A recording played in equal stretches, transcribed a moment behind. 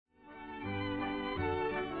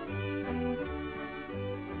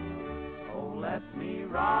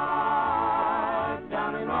ride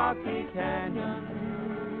down in Rocky Canyon.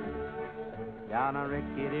 Down a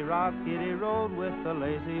rickety, rockety road with the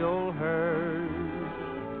lazy old herd.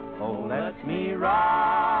 Oh, let me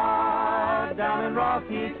ride down in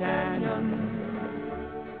Rocky Canyon,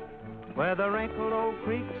 where the wrinkled old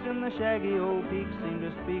creeks and the shaggy old peaks seem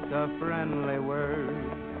to speak a friendly word.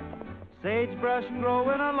 Sagebrush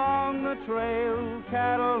growing along the trail,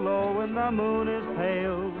 cattle low and the moon is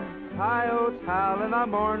pale, coyotes howling a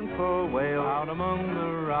mournful wail out among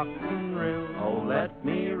the rocks and rills. Oh, let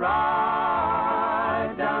me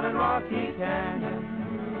ride down in Rocky Canyon,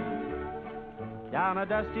 down a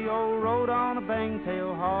dusty old road on a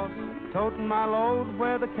bang-tail horse, toting my load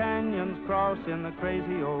where the canyons cross in the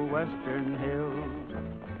crazy old western hills.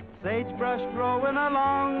 Sagebrush growing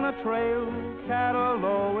along the trail, cattle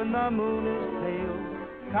low and the moon is pale,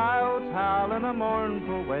 coyotes howling a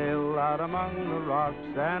mournful wail out among the rocks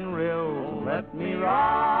and rills. Let me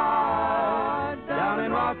ride down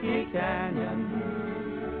in Rocky Canyon,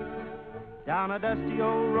 down a dusty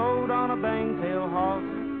old road on a bang-tail horse,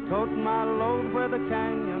 toting my load where the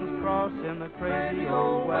canyons cross in the crazy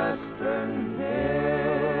old western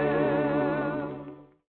hills.